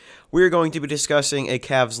we're going to be discussing a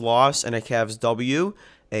Cavs loss and a Cavs W,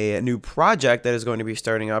 a new project that is going to be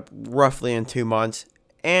starting up roughly in 2 months,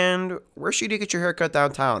 and where should you get your haircut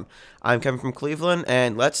downtown? I'm Kevin from Cleveland,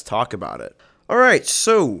 and let's talk about it. All right,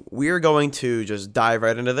 so we are going to just dive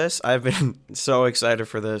right into this. I've been so excited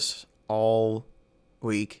for this all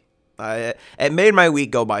week. It made my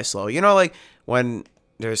week go by slow. You know, like when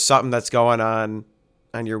there's something that's going on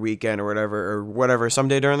your weekend or whatever,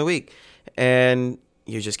 someday during the week, and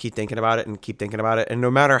you just keep thinking about it and keep thinking about it. And no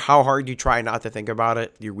matter how hard you try not to think about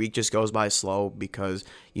it, your week just goes by slow because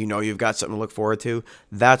you know you've got something to look forward to.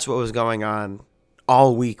 That's what was going on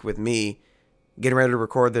all week with me, getting ready to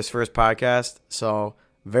record this first podcast. So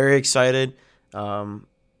very excited. I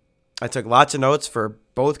took lots of notes for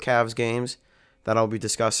both Cavs games that I'll be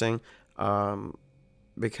discussing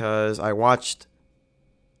because I watched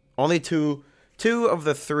only two of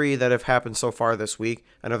the three that have happened so far this week.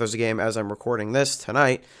 I know there's a game as I'm recording this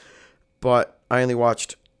tonight, but I only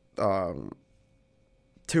watched 2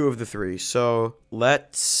 of the 3. So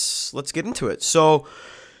let's get into it. So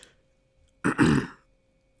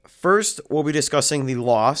first, we'll be discussing the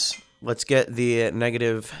loss. Let's get the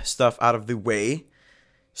negative stuff out of the way.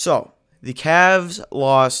 So the Cavs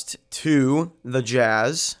lost to the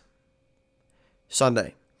Jazz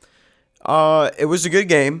Sunday. It was a good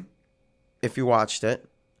game. If you watched it,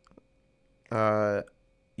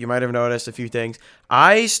 you might have noticed a few things.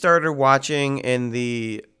 I started watching in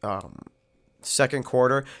the second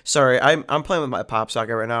quarter. Sorry, I'm playing with my pop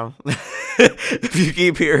socket right now. If you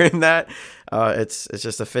keep hearing that, it's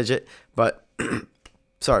just a fidget. But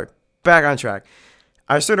sorry, back on track.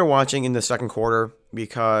 I started watching in the second quarter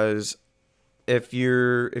because if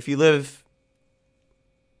you live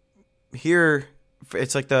here,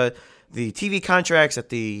 it's like the TV contracts that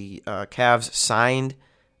the Cavs signed,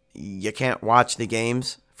 you can't watch the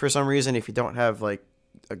games for some reason if you don't have like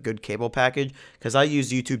a good cable package. Because I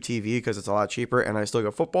use YouTube TV because it's a lot cheaper and I still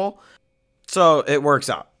get football. So it works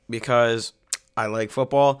out because I like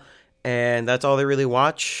football and that's all they really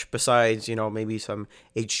watch besides, you know, maybe some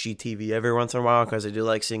HGTV every once in a while because I do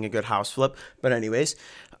like seeing a good house flip. But anyways,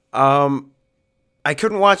 I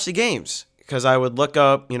couldn't watch the games because I would look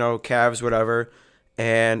up, you know, Cavs, whatever,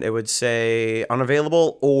 and it would say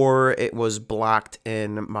unavailable or it was blocked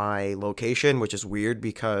in my location, which is weird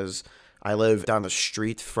because I live down the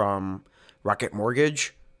street from Rocket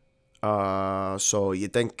Mortgage. So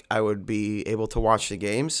you'd think I would be able to watch the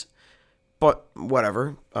games, but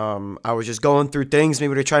whatever. I was just going through things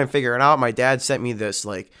maybe to try and figure it out. My dad sent me this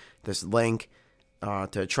link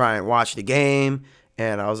to try and watch the game,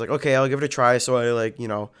 and I was like, okay, I'll give it a try. So I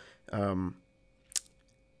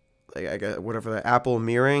I guess whatever the Apple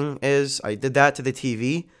mirroring is, I did that to the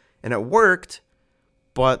TV and it worked,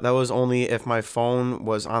 but that was only if my phone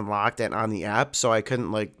was unlocked and on the app, so I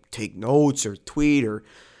couldn't like take notes or tweet or,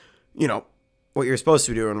 you know, what you're supposed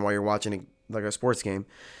to be doing while you're watching a sports game.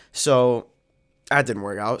 So that didn't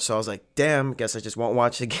work out. So I was like, damn, guess I just won't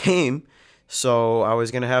watch the game. So I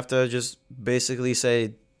was going to have to just basically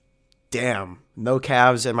say, damn, no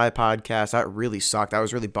Cavs in my podcast. That really sucked. I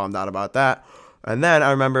was really bummed out about that. And then I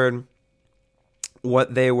remembered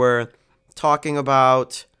what they were talking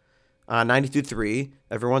about on 92.3.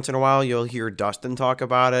 Every once in a while, you'll hear Dustin talk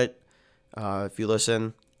about it. If you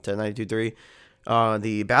listen to 92.3,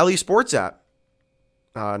 the Bally Sports app.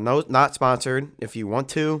 No, not sponsored. If you want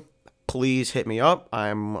to, please hit me up.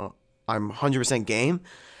 I'm 100% game.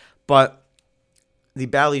 But the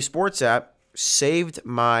Bally Sports app saved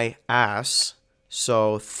my ass.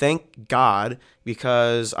 So thank God,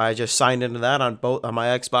 because I just signed into that on my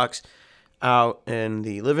Xbox out in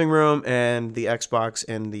the living room and the Xbox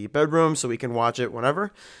in the bedroom, so we can watch it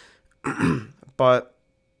whenever. But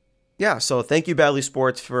yeah, so thank you, Badly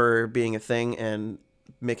Sports, for being a thing and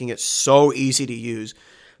making it so easy to use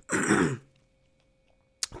to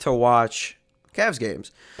watch Cavs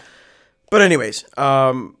games. But anyways,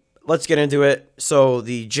 let's get into it. So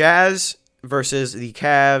the Jazz versus the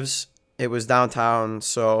Cavs. It was downtown,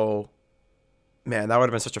 so, man, that would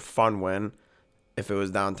have been such a fun win if it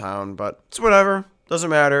was downtown, but it's whatever.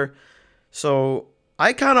 Doesn't matter. So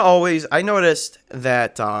I noticed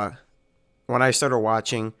that when I started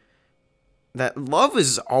watching, that Love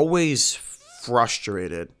is always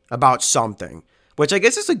frustrated about something, which I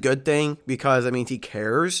guess is a good thing because, I mean, he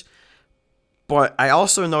cares. But I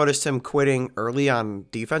also noticed him quitting early on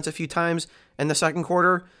defense a few times in the second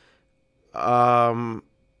quarter.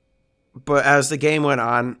 But as the game went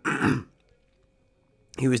on,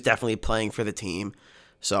 he was definitely playing for the team.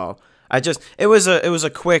 So it was a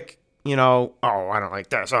quick, you know, oh, I don't like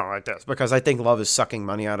this, because I think Love is sucking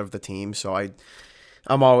money out of the team. So I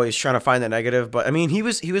I'm always trying to find the negative, but I mean, he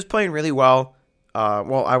was playing really well.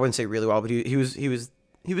 Well, I wouldn't say really well, but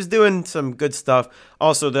he was doing some good stuff.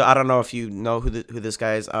 Also, I don't know if you know who this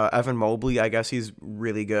guy is, Evan Mobley. I guess he's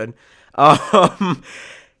really good. Um,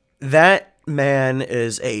 that man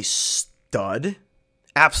is a stud,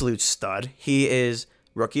 absolute stud. He is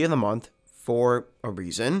rookie of the month for a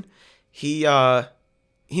reason. He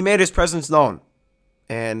made his presence known,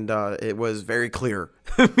 and it was very clear.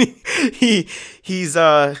 he he's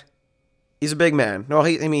he's a big man. No,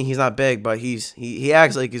 I mean he's not big, but he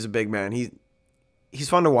acts like he's a big man. He's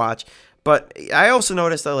fun to watch. But I also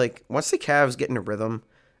noticed that like once the Cavs get in a rhythm,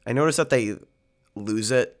 I noticed that they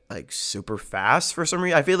lose it like super fast for some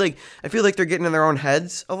reason. I feel like they're getting in their own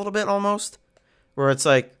heads a little bit almost, where it's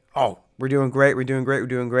like, oh, we're doing great, we're doing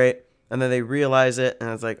great, and then they realize it, and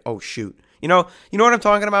it's like, oh shoot, you know what I'm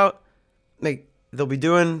talking about? Like they'll be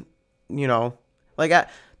doing, like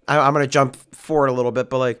I'm gonna jump forward a little bit,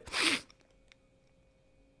 but like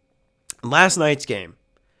last night's game.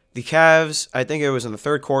 The Cavs, I think it was in the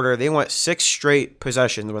third quarter, they went 6 straight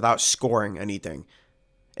possessions without scoring anything.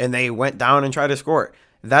 And they went down and tried to score.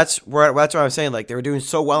 That's what I'm saying. Like, they were doing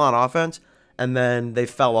so well on offense, and then they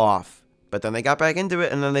fell off. But then they got back into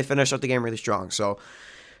it, and then they finished up the game really strong. So,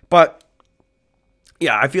 but,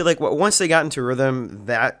 yeah, I feel like once they got into rhythm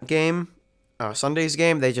that game, Sunday's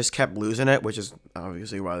game, they just kept losing it, which is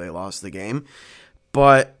obviously why they lost the game.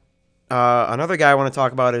 But another guy I want to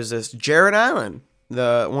talk about is this Jarrett Allen.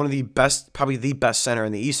 One of the best, probably the best center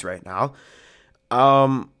in the East right now.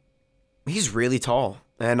 He's really tall,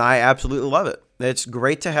 and I absolutely love it. It's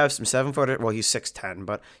great to have some 7-footer. Well, he's 6'10",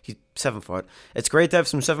 but he's 7 foot. It's great to have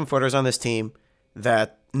some 7-footers on this team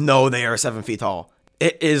that know they are 7 feet tall.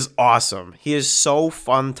 It is awesome. He is so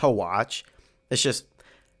fun to watch. It's just,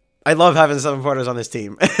 I love having 7-footers on this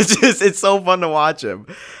team. It's so fun to watch him.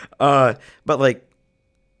 But like,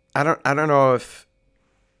 I don't know if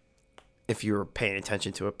you were paying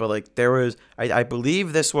attention to it, but like there was, I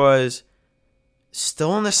believe this was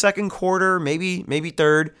still in the second quarter, maybe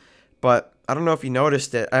third, but I don't know if you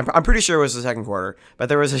noticed it. I'm pretty sure it was the second quarter, but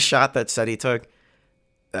there was a shot that said he took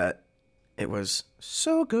that it was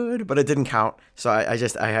so good, but it didn't count. So I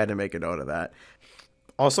had to make a note of that.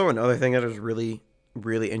 Also, another thing that is really,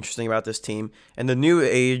 really interesting about this team and the new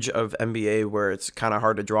age of NBA where it's kind of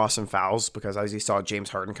hard to draw some fouls because as you saw,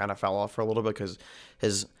 James Harden kind of fell off for a little bit because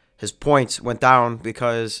his points went down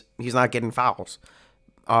because he's not getting fouls.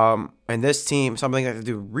 And this team, something that they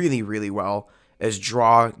do really, really well is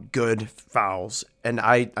draw good fouls. And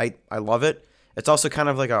I love it. It's also kind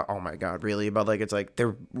of like oh my God, really? But like, it's like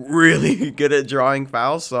they're really good at drawing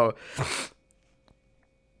fouls. So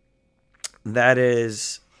that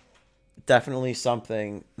is definitely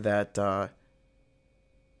something that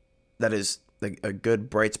is a good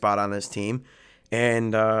bright spot on this team.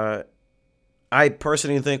 And I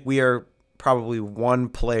personally think we are probably one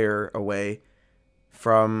player away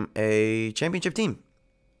from a championship team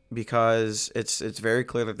because it's very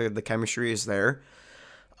clear that the chemistry is there.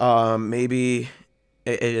 Maybe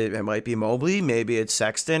it might be Mobley. Maybe it's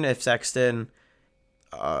Sexton. If Sexton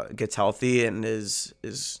gets healthy and is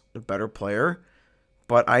a better player,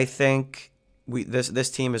 but I think this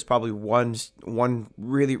team is probably one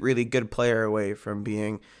really, really good player away from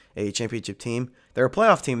being a championship team. They're a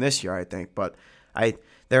playoff team this year, I think, but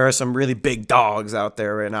there are some really big dogs out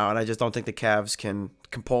there right now, and I just don't think the Cavs can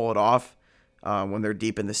pull it off when they're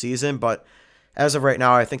deep in the season. But as of right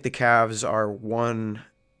now, I think the Cavs are one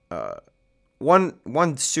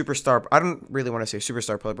superstar. I don't really want to say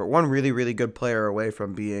superstar player, but one really, really good player away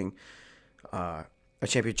from being a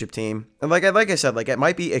championship team. And like I said, like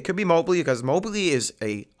it could be Mobley because Mobley is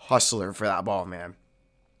a hustler for that ball, man.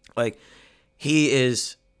 Like he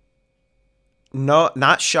is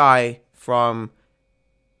not shy from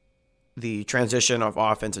the transition of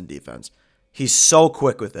offense and defense. He's so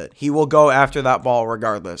quick with it. He will go after that ball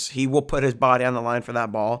regardless. He will put his body on the line for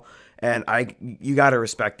that ball, and you got to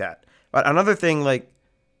respect that. But another thing, like,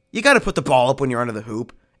 you got to put the ball up when you're under the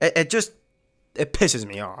hoop. It pisses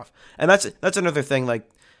me off. And that's another thing, like,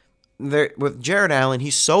 with Jarrett Allen,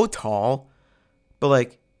 he's so tall, but,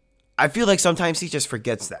 like, I feel like sometimes he just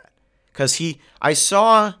forgets that. Because I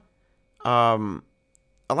saw a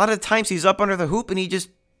lot of times he's up under the hoop and he just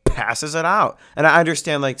passes it out. And I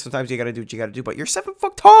understand, like, sometimes you got to do what you got to do, but you're 7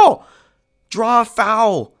 foot tall. Draw a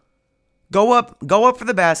foul. Go up for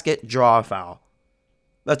the basket, draw a foul.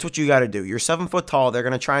 That's what you got to do. You're 7 foot tall. They're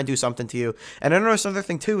going to try and do something to you. And I noticed another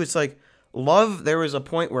thing, too. It's like Love, there was a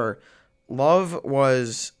point where Love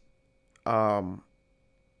was, I'm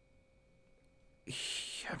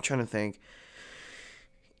trying to think.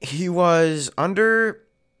 He was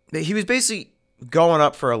basically going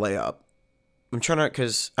up for a layup. I'm trying to,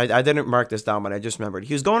 because I didn't mark this down, but I just remembered.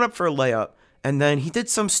 He was going up for a layup, and then he did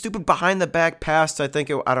some stupid behind the back pass. I think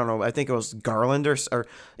I don't know. I think it was Garland or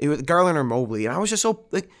it was Garland or Mobley, and I was just so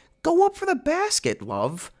like, go up for the basket,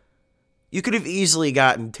 love. You could have easily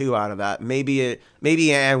gotten 2 out of that. Maybe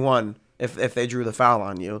and 1 if they drew the foul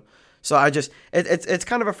on you. So it's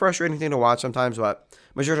kind of a frustrating thing to watch sometimes, but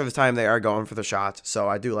majority of the time they are going for the shots. So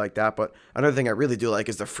I do like that. But another thing I really do like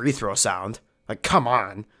is the free throw sound. Like, come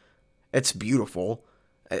on. It's beautiful.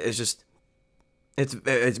 It's just,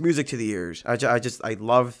 it's music to the ears. I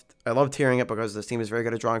love hearing it because this team is very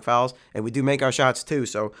good at drawing fouls, and we do make our shots too.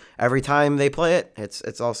 So every time they play it,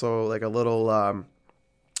 it's also like a little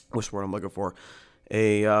what's the word I'm looking for?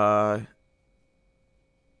 A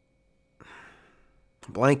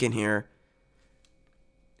blank in here.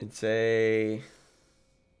 It's a,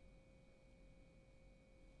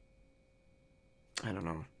 I don't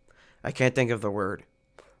know. I can't think of the word.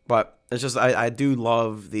 But it's just I do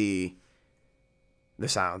love the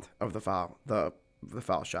sound of the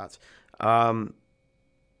foul shots. Another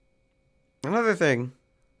thing,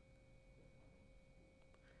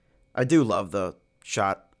 I do love the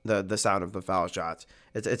sound of the foul shots.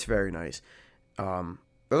 It's very nice.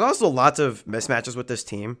 There's also lots of mismatches with this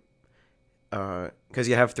team because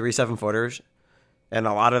you have 3 7-footers, and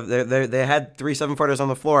a lot of they had 3 7-footers on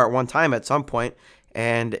the floor at one time at some point.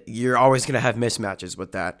 And you're always going to have mismatches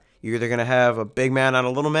with that. You're either going to have a big man on a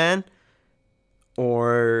little man,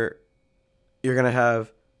 or you're going to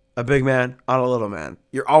have a big man on a little man.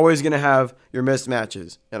 You're always going to have your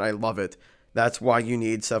mismatches, and I love it. That's why you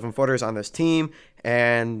need 7-footers on this team.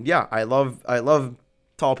 And yeah, I love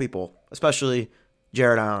tall people, especially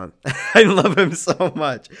Jared Allen. I love him so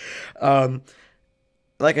much.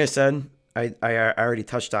 Like I said, I already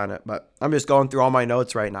touched on it, but I'm just going through all my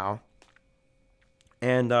notes right now.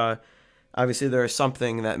 And obviously there is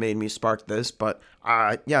something that made me spark this, but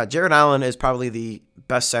yeah, Jared Allen is probably the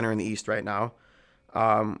best center in the East right now.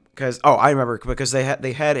 Because I remember because they had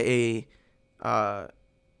a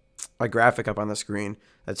graphic up on the screen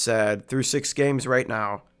that said through 6 games right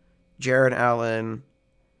now, Jared Allen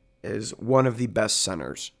is one of the best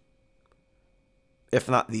centers, if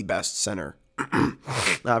not the best center.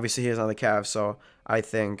 Obviously, he is on the Cavs, so I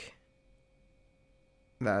think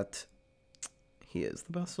that he is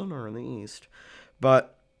the best center in the East.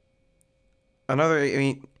 But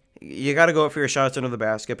you got to go up for your shots into the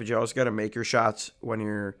basket, but you also got to make your shots when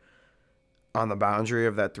you're on the boundary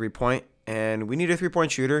of that 3-point. And we need a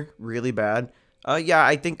 3-point shooter really bad. Yeah,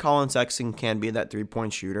 I think Colin Sexton can be that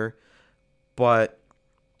 3-point shooter. But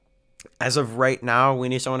as of right now, we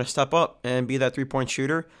need someone to step up and be that 3-point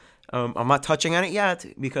shooter. I'm not touching on it yet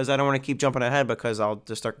because I don't want to keep jumping ahead because I'll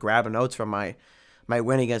just start grabbing notes from my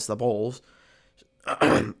win against the Bulls.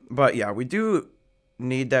 But yeah, we do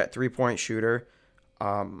need that 3-point shooter.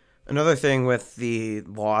 Another thing with the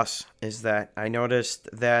loss is that I noticed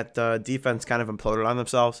that the defense kind of imploded on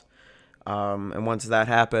themselves. And once that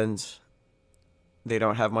happens, they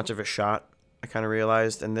don't have much of a shot. I kind of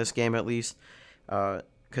realized in this game at least,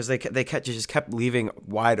 because they just kept leaving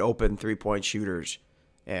wide open 3-point shooters,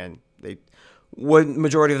 and they would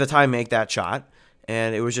majority of the time make that shot,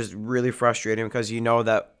 and it was just really frustrating because you know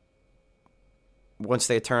that once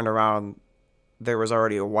they turned around, there was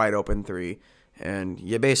already a wide open 3, and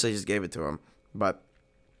you basically just gave it to them. But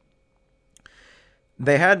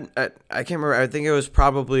they had, I can't remember, I think it was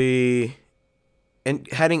probably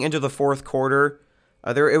heading into the fourth quarter.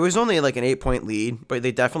 It was only like an 8-point lead, but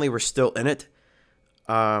they definitely were still in it.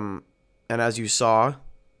 And as you saw,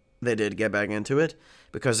 they did get back into it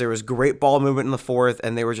because there was great ball movement in the fourth,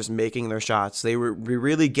 and they were just making their shots. They were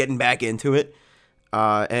really getting back into it.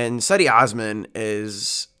 And Cedi Osman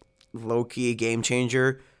is low-key a game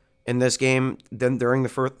changer in this game during the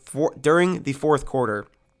fourth quarter,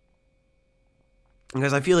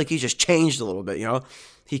 because I feel like he just changed a little bit. You know,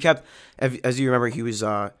 he kept, as you remember, he was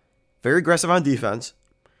very aggressive on defense,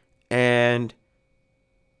 and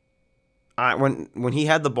when he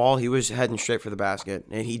had the ball, he was heading straight for the basket,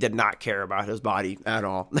 and he did not care about his body at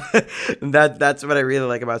all. That's what I really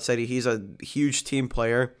like about Cedi. He's a huge team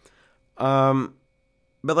player.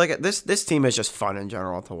 But like this team is just fun in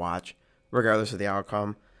general to watch, regardless of the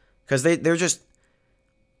outcome, because they're just,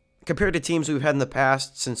 compared to teams we've had in the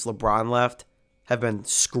past since LeBron left, have been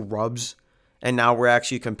scrubs, and now we're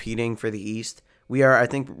actually competing for the East. We are, I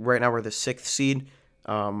think, right now we're the 6th seed.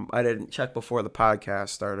 I didn't check before the podcast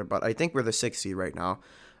started, but I think we're the 6th seed right now.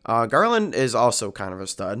 Garland is also kind of a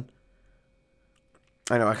stud.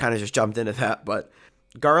 I know I kind of just jumped into that, but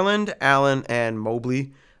Garland, Allen, and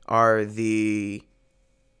Mobley are the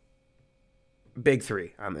big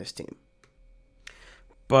 3 on this team.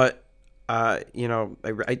 But I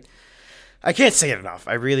can't say it enough.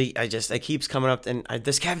 It keeps coming up, and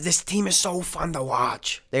this team is so fun to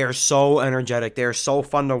watch. They are so energetic. They are so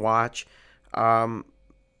fun to watch.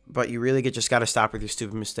 But you really just got to stop with your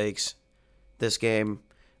stupid mistakes. This game,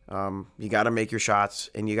 you got to make your shots,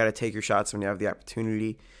 and you got to take your shots when you have the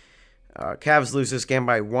opportunity. Cavs lose this game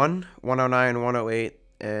by 109-108,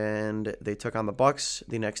 and they took on the Bucks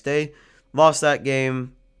the next day. Lost that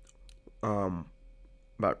game,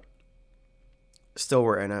 but still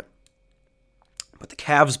were in it. But the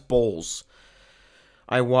Cavs Bulls,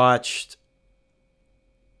 I watched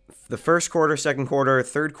the first quarter, second quarter,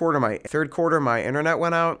 third quarter. My internet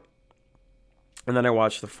went out, and then I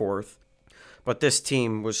watched the fourth. But this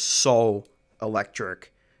team was so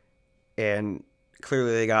electric, and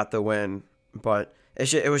clearly they got the win. But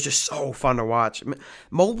it was just so fun to watch.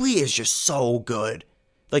 Mobley is just so good.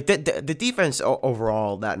 Like the defense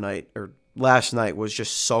overall that night or last night was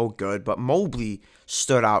just so good. But Mobley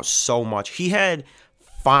stood out so much. He had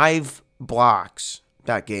 5 blocks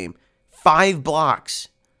that game. 5 blocks.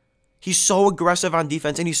 He's so aggressive on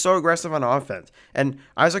defense, and he's so aggressive on offense. And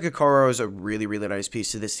Isaac Okoro is a really, really nice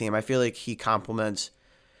piece to this team. I feel like he complements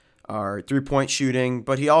our three-point shooting,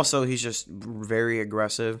 but he's just very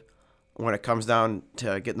aggressive when it comes down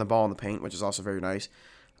to getting the ball in the paint, which is also very nice.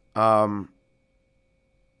 Oh,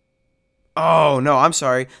 no, I'm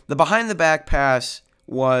sorry. The behind-the-back pass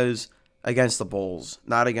was against the Bulls,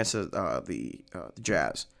 not against the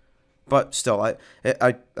Jazz. But still,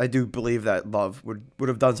 I do believe that Love would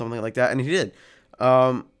have done something like that, and he did.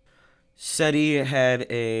 Seti had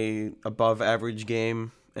a above-average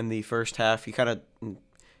game in the first half. He kind of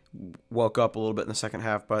woke up a little bit in the second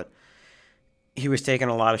half, but he was taking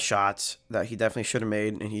a lot of shots that he definitely should have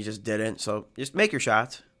made, and he just didn't. So just make your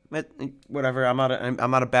shots. Whatever. I'm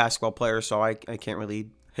not a basketball player, so I can't really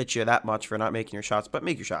hit you that much for not making your shots, but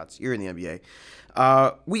make your shots. You're in the NBA.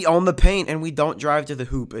 We own the paint, and we don't drive to the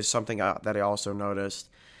hoop is something that I also noticed.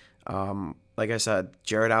 Like I said,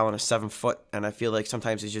 Jared Allen is 7 foot, and I feel like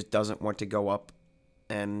sometimes he just doesn't want to go up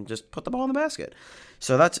and just put the ball in the basket.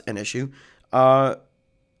 So that's an issue.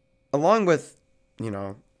 Along with,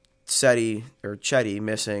 Seti or Chetty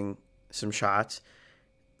missing some shots,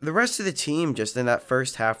 the rest of the team just in that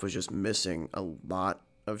first half was just missing a lot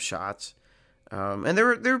of shots. And there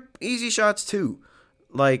were easy shots too.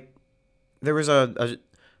 Like there was a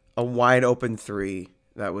wide open 3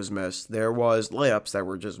 that was missed. There was layups that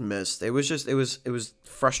were just missed. It was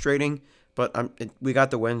frustrating, but we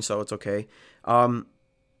got the win, so it's okay. And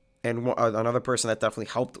another person that definitely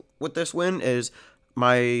helped with this win is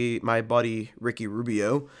my buddy Ricky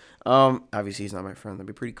Rubio. Obviously he's not my friend. That'd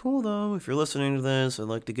be pretty cool though. If you're listening to this, I'd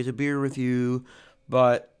like to get a beer with you.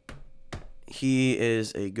 But he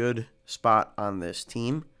is a good spot on this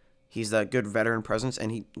team. He's that good veteran presence,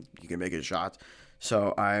 and you can make his shots.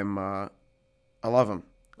 So I love him.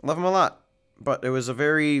 I love him a lot. But it was a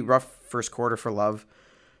very rough first quarter for Love.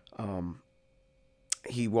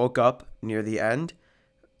 He woke up near the end,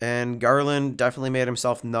 and Garland definitely made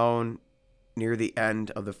himself known near the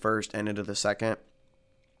end of the first and into the second.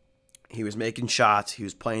 He was making shots. He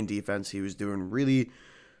was playing defense. He was doing really,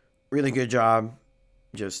 really good job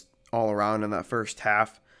just all around in that first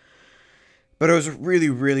half. But it was a really,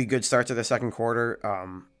 really good start to the second quarter.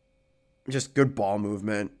 Just good ball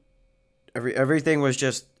movement. Everything was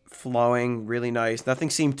just flowing really nice. Nothing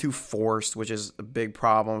seemed too forced, which is a big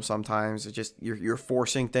problem sometimes. It's just you're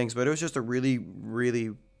forcing things, but it was just a really,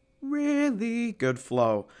 really, really good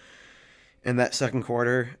flow in that second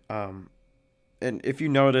quarter. And if you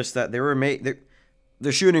notice that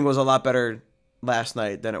the shooting was a lot better last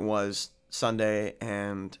night than it was Sunday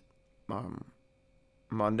and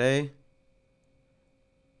Monday,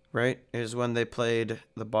 right? Is when they played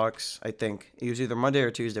the Bucks. I think it was either Monday or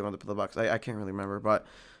Tuesday when they played the Bucks. I can't really remember, but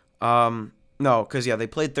no, because they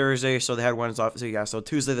played Thursday, so they had Wednesday off. So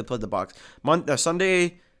Tuesday they played the Bucks.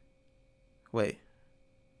 Sunday. Wait.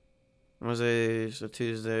 Was it so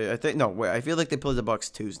Tuesday? I feel like they played the Bucks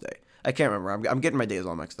Tuesday. I can't remember. I'm getting my days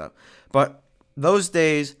all mixed up. But those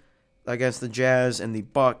days against the Jazz and the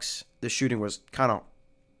Bucks, the shooting was kind of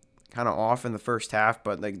off in the first half,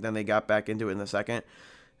 but then they got back into it in the second.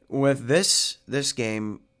 With this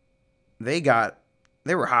game, they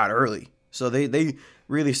were hot early, so they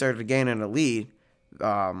really started to gain in a lead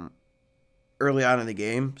early on in the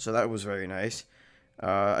game. So that was very nice.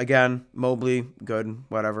 Again, Mobley, good,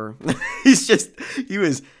 whatever.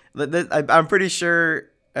 I'm pretty sure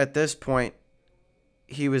at this point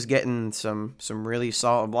he was getting some really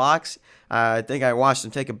solid blocks. I think I watched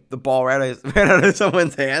him take the ball right out of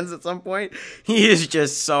someone's hands at some point. He is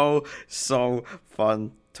just so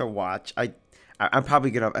fun to watch. I I'm probably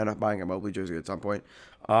going to end up buying a Mobley jersey at some point.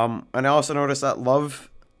 And I also noticed that Love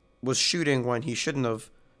was shooting when he shouldn't have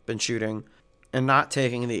been shooting and not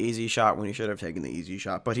taking the easy shot when he should have taken the easy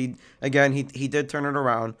shot. But he did turn it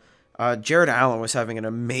around. Jared Allen was having an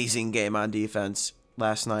amazing game on defense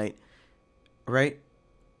last night. Right?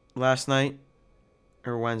 Last night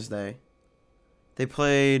or Wednesday? They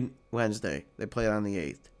played Wednesday. They played on the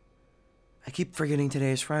 8th. I keep forgetting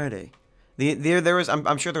today is Friday. There was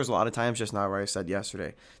I'm sure there was a lot of times just now where I said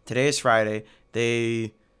yesterday. Today is Friday.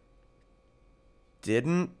 They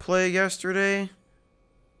didn't play yesterday,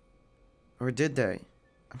 or did they?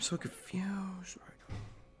 I'm so confused.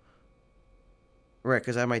 Right,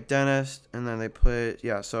 because I had my dentist, and then they played.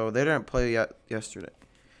 Yeah, so they didn't play yet yesterday.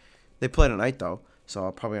 They played tonight though, so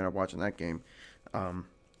I'll probably end up watching that game.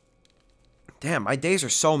 Damn, my days are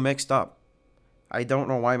so mixed up. I don't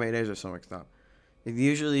know why my days are so mixed up.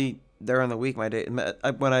 Usually during the week, my day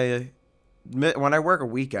when I work a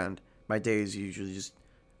weekend, my days usually just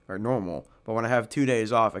are normal. But when I have 2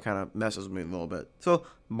 days off, it kind of messes with me a little bit. So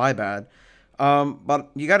my bad. But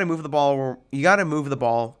you got to move the ball. You got to move the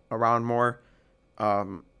ball around more.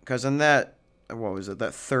 Because in that, what was it?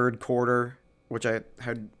 That third quarter, which I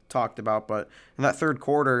had talked about, but in that third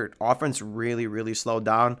quarter, offense really, really slowed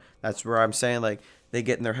down. That's where I'm saying like they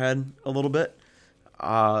get in their head a little bit.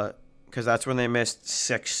 Because that's when they missed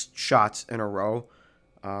 6 shots in a row.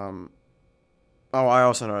 I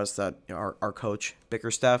also noticed that our coach,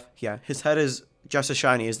 Bickerstaff, yeah, his head is just as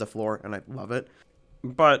shiny as the floor, and I love it.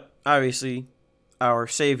 But obviously, our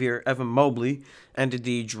savior, Evan Mobley, ended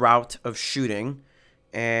the drought of shooting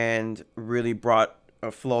and really brought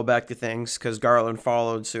a flow back to things because Garland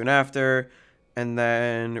followed soon after. And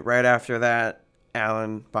then right after that,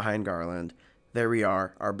 Allen behind Garland. There we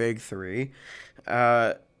are, our big three.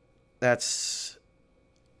 That's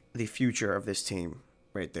the future of this team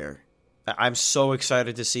right there. I'm so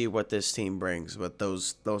excited to see what this team brings with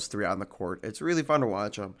those three on the court. It's really fun to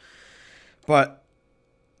watch them. But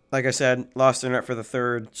like I said, lost internet for the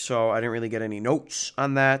third, so I didn't really get any notes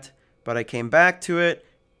on that. But I came back to it,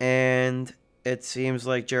 and it seems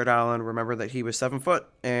like Jared Allen remembered that he was 7 foot,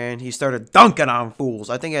 and he started dunking on fools.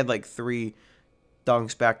 I think he had like 3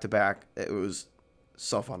 dunks back to back. It was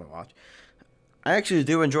so fun to watch. I actually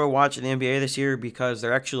do enjoy watching the NBA this year because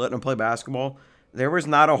they're actually letting them play basketball. There was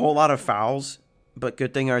not a whole lot of fouls, but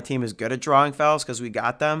good thing our team is good at drawing fouls because we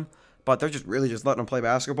got them. But they're just really just letting them play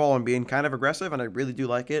basketball and being kind of aggressive, and I really do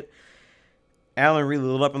like it. Allen really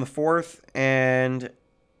lit up in the fourth, and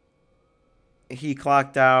he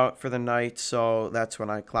clocked out for the night, so that's when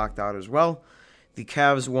I clocked out as well. The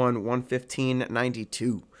Cavs won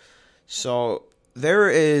 115-92. So there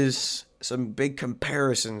is some big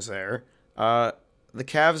comparisons there. The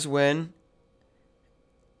Cavs win,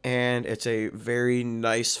 and it's a very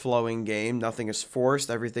nice flowing game. Nothing is forced.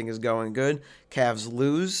 Everything is going good. Cavs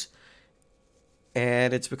lose,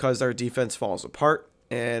 and it's because their defense falls apart,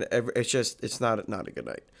 and it's not a good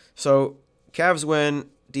night. So Cavs win,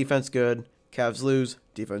 defense good. Cavs lose,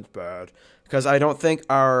 defense bad. Because I don't think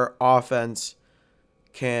our offense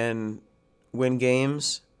can win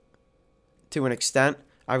games to an extent.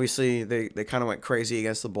 Obviously, they kind of went crazy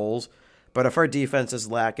against the Bulls. But if our defense is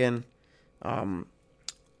lacking, our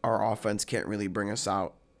offense can't really bring us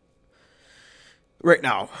out. Right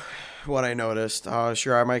now, what I noticed.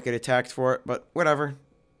 Sure, I might get attacked for it, but whatever.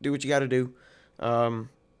 Do what you got to do.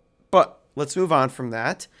 But let's move on from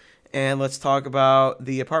that, and let's talk about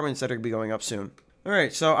the apartments that are going to be going up soon. All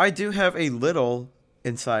right, so I do have a little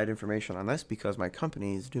inside information on this because my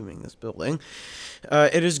company is doing this building.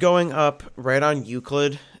 It is going up right on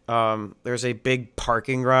Euclid. There's a big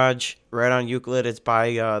parking garage right on Euclid. It's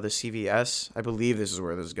by the CVS. I believe this is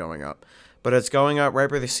where this is going up. But it's going up right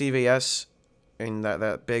by the CVS in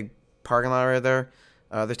that big parking lot right there.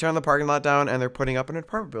 They're tearing the parking lot down, and they're putting up an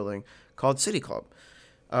apartment building called City Club.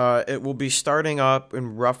 It will be starting up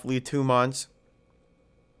in roughly 2 months.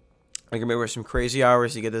 I'm going to work some crazy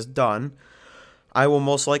hours to get this done. I will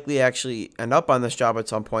most likely actually end up on this job at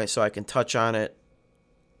some point, so I can touch on it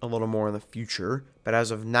a little more in the future. But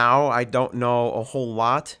as of now, I don't know a whole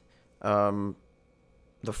lot. The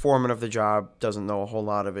foreman of the job doesn't know a whole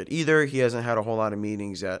lot of it either. He hasn't had a whole lot of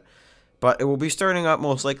meetings yet. But it will be starting up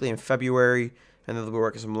most likely in February, and then they'll be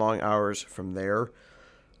working some long hours from there.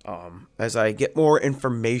 As I get more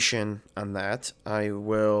information on that, I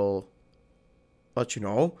will let you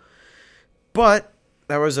know. But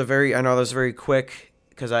that was very quick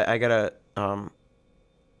because I gotta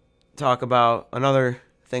talk about another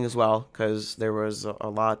thing as well because there was a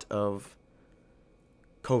lot of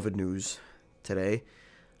COVID news today.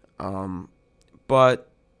 But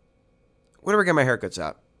where do I get my haircuts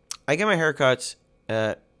at? I get my haircuts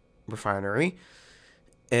at Refinery,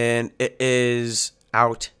 and it is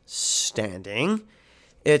outstanding.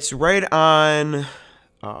 It's right on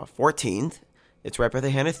 14th. It's right by the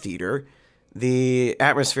Hannah Theater. The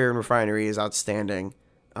atmosphere in Refinery is outstanding.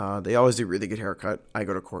 They always do really good haircut. I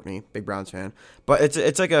go to Courtney, big Browns fan. But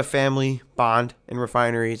it's like a family bond in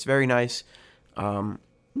Refinery. It's very nice.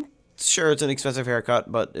 Sure, it's an expensive haircut,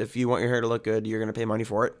 but if you want your hair to look good, you're going to pay money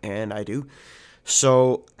for it, and I do.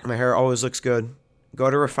 So my hair always looks good. Go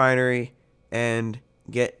to Refinery and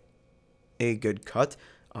get a good cut.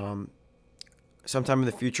 Sometime in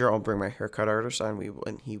the future, I'll bring my haircut artist on,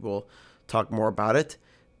 and he will talk more about it.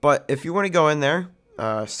 But if you want to go in there,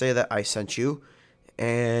 say that I sent you,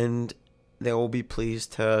 and they will be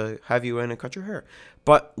pleased to have you in and cut your hair.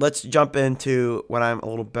 But let's jump into what I'm a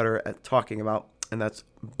little better at talking about, and that's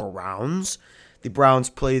Browns. The Browns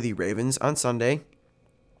play the Ravens on Sunday,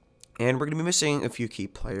 and we're going to be missing a few key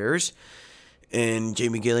players. And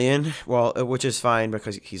Jamie Gillian, well, which is fine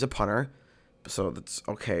because he's a punter, so that's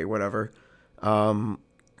okay, whatever.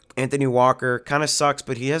 Anthony Walker kind of sucks,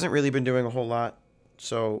 but he hasn't really been doing a whole lot,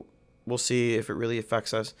 so we'll see if it really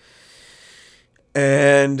affects us.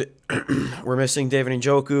 And we're missing David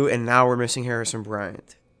Njoku, and now we're missing Harrison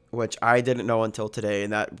Bryant, which I didn't know until today,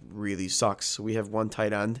 and that really sucks. We have one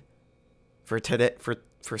tight end for today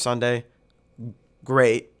for Sunday.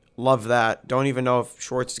 Great, love that. Don't even know if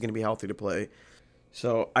Schwartz is going to be healthy to play.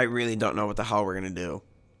 So I really don't know what the hell we're going to do,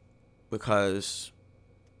 because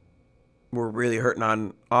we're really hurting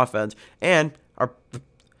on offense, and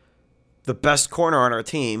the best corner on our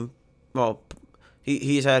team, well,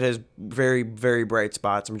 he's had his very, very bright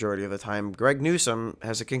spots majority of the time. Greg Newsome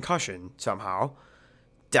has a concussion somehow.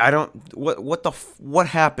 What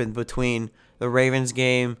happened between the Ravens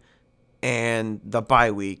game and the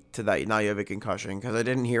bye week to that now you have a concussion? Because I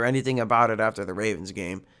didn't hear anything about it after the Ravens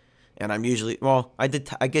game, and I'm usually I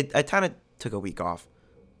kind of took a week off,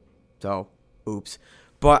 so oops.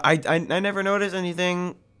 But I never noticed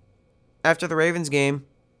anything after the Ravens game,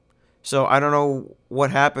 so I don't know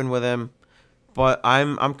what happened with him. But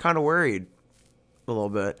I'm kind of worried a little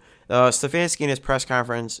bit. Stefanski in his press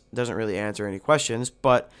conference doesn't really answer any questions,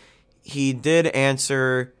 but he did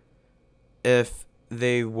answer if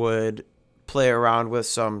they would play around with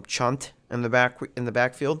some chunt in the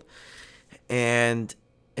backfield, and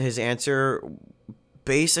his answer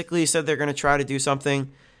basically said they're going to try to do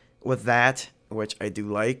something with that, which I do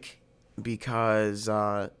like, because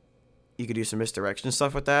you could do some misdirection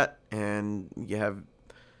stuff with that, and you have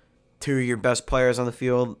two of your best players on the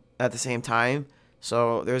field at the same time.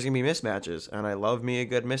 So there's going to be mismatches, and I love me a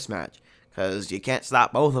good mismatch because you can't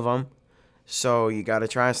stop both of them. So you got to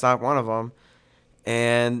try and stop one of them,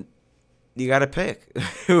 and you got to pick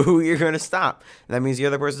who you're going to stop. And that means the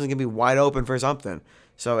other person's going to be wide open for something.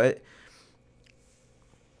 So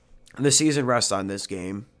the season rests on this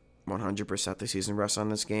game, 100% the season rests on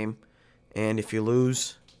this game. And if you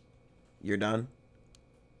lose, you're done.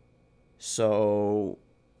 So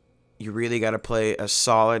you really got to play a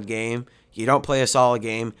solid game. You don't play a solid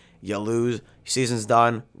game, you lose. Season's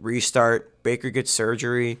done. Restart. Baker gets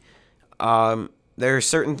surgery. There are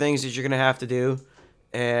certain things that you're going to have to do.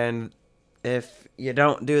 And if you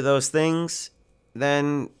don't do those things,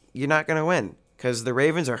 then you're not going to win. Because the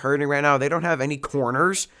Ravens are hurting right now. They don't have any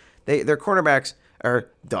corners. Their cornerbacks are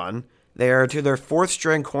done. They are to their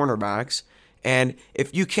fourth-string cornerbacks. And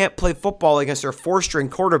if you can't play football against their fourth-string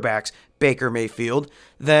quarterbacks, Baker Mayfield,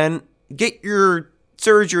 then get your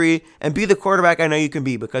surgery and be the quarterback I know you can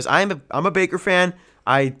be. Because I'm a Baker fan.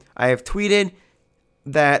 I have tweeted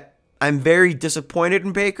that I'm very disappointed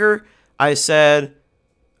in Baker. I said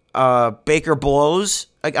Baker blows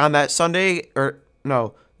on that Sunday,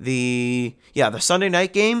 the Sunday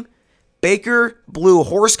night game. Baker blew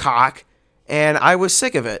horsecock, and I was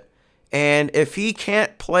sick of it. And if he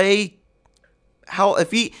can't play,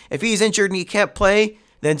 if he's injured and he can't play,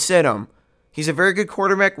 then sit him. He's a very good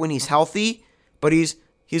quarterback when he's healthy, but he's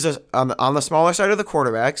on the smaller side of the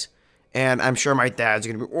quarterbacks. And I'm sure my dad's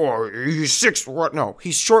going to be, he's 6'. No,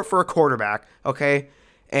 he's short for a quarterback, okay?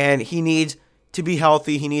 And he needs to be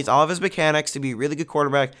healthy. He needs all of his mechanics to be a really good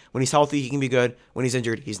quarterback. When he's healthy, he can be good. When he's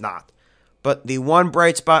injured, he's not. But the one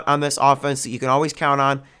bright spot on this offense that you can always count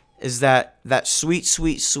on is that sweet,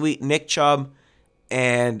 sweet, sweet Nick Chubb.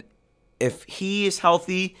 And if he is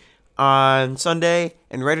healthy on Sunday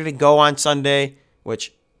and ready to go on Sunday,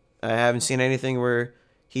 which I haven't seen anything where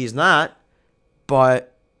he's not,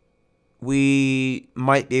 but we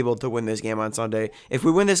might be able to win this game on Sunday. If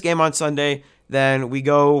we win this game on Sunday, then we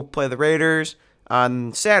go play the Raiders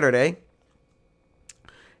on Saturday.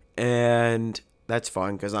 And That's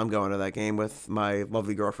fun because I'm going to that game with my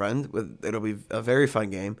lovely girlfriend. It'll be a very fun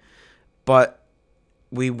game. But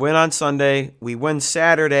we win on Sunday. We win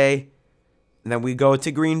Saturday. And then we go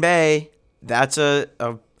to Green Bay. That's a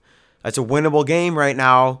winnable game right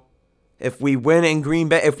now. If we win in Green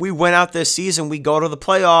Bay, if we win out this season, we go to the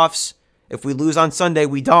playoffs. If we lose on Sunday,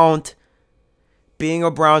 we don't. Being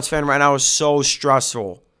a Browns fan right now is so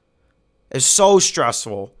stressful. It's so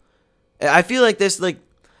stressful. I feel like this,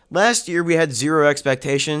 last year we had zero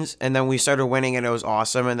expectations, and then we started winning, and it was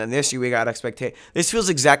awesome. And then this year we got expectations. This feels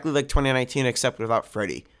exactly like 2019, except without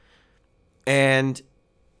Freddie. And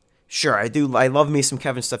sure, I love me some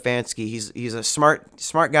Kevin Stefanski. He's a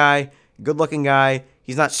smart guy, good-looking guy.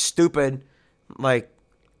 He's not stupid like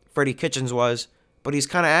Freddie Kitchens was, but he's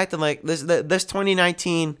kind of acting like this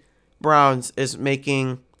 2019 Browns is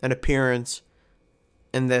making an appearance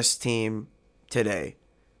in this team today.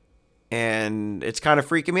 And it's kind of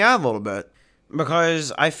freaking me out a little bit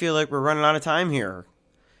because I feel like we're running out of time here.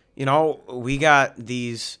 You know, we got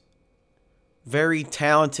these very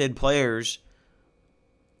talented players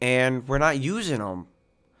and we're not using them.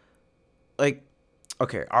 Like,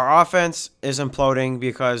 okay, our offense is imploding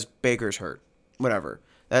because Baker's hurt. Whatever.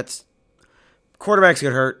 Quarterbacks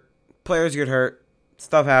get hurt. Players get hurt.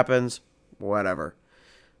 Stuff happens, whatever.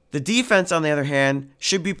 The defense, on the other hand,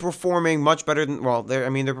 should be performing much better than,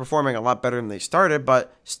 they're performing a lot better than they started,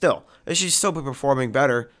 but still, they should still be performing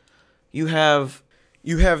better. You have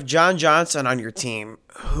John Johnson on your team,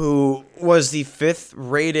 who was the 5th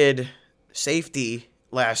rated safety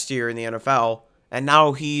last year in the NFL, and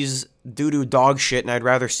now he's doo-doo dog shit, and I'd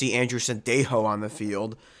rather see Andrew Sendejo on the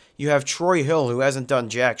field. You have Troy Hill, who hasn't done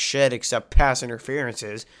jack shit except pass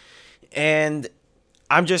interferences, and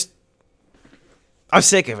I'm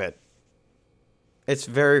sick of it. It's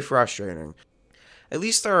very frustrating. At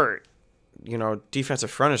least our,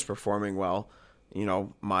 defensive front is performing well.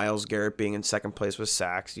 Myles Garrett being in second place with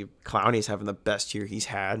sacks. Clowney's having the best year he's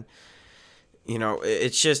had.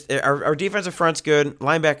 It's just our defensive front's good.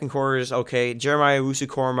 Linebacking core is okay. Jeremiah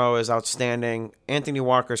Owusu-Koramoah is outstanding. Anthony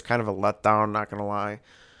Walker's kind of a letdown, not going to lie.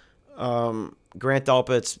 Grant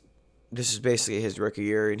Delpit's, this is basically his rookie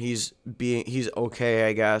year, and he's okay,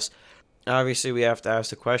 I guess. Obviously, we have to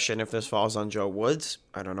ask the question if this falls on Joe Woods.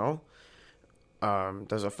 I don't know.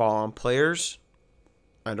 Does it fall on players?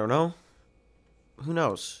 I don't know. Who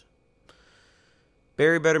knows?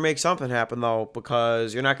 Barry better make something happen, though,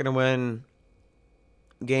 because you're not going to win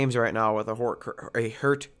games right now with a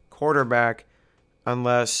hurt quarterback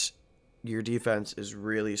unless your defense is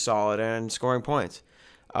really solid and scoring points.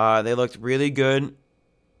 They looked really good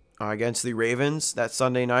against the Ravens that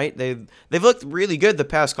Sunday night. They've looked really good the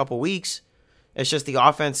past couple weeks. It's just the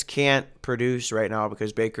offense can't produce right now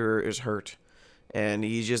because Baker is hurt. And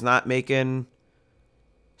he's just not making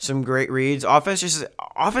some great reads. Offense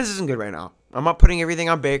isn't good right now. I'm not putting everything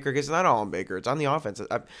on Baker because it's not all on Baker. It's on the offense.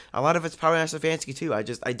 A lot of it's probably on Stefanski too. I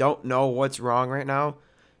don't know what's wrong right now.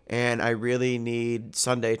 And I really need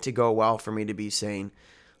Sunday to go well for me to be sane.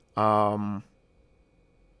 But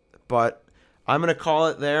I'm going to call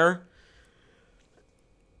it there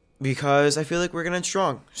because I feel like we're going to end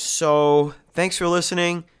strong. So thanks for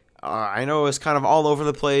listening. I know it was kind of all over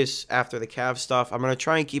the place after the Cavs stuff. I'm going to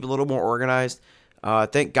try and keep a little more organized.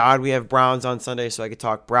 Thank God we have Browns on Sunday so I could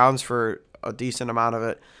talk Browns for a decent amount of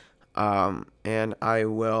it. And I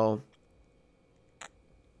will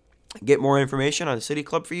get more information on the City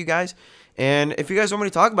Club for you guys. And if you guys want me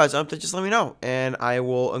to talk about something, just let me know. And I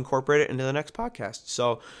will incorporate it into the next podcast.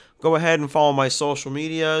 So go ahead and follow my social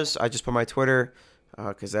medias. I just put my Twitter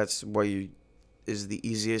because that's what is the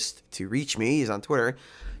easiest to reach me is on Twitter.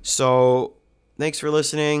 So thanks for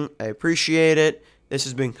listening. I appreciate it. This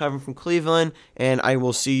has been Kevin from Cleveland, and I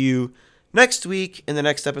will see you next week in the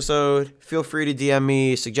next episode. Feel free to DM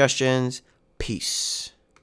me suggestions. Peace.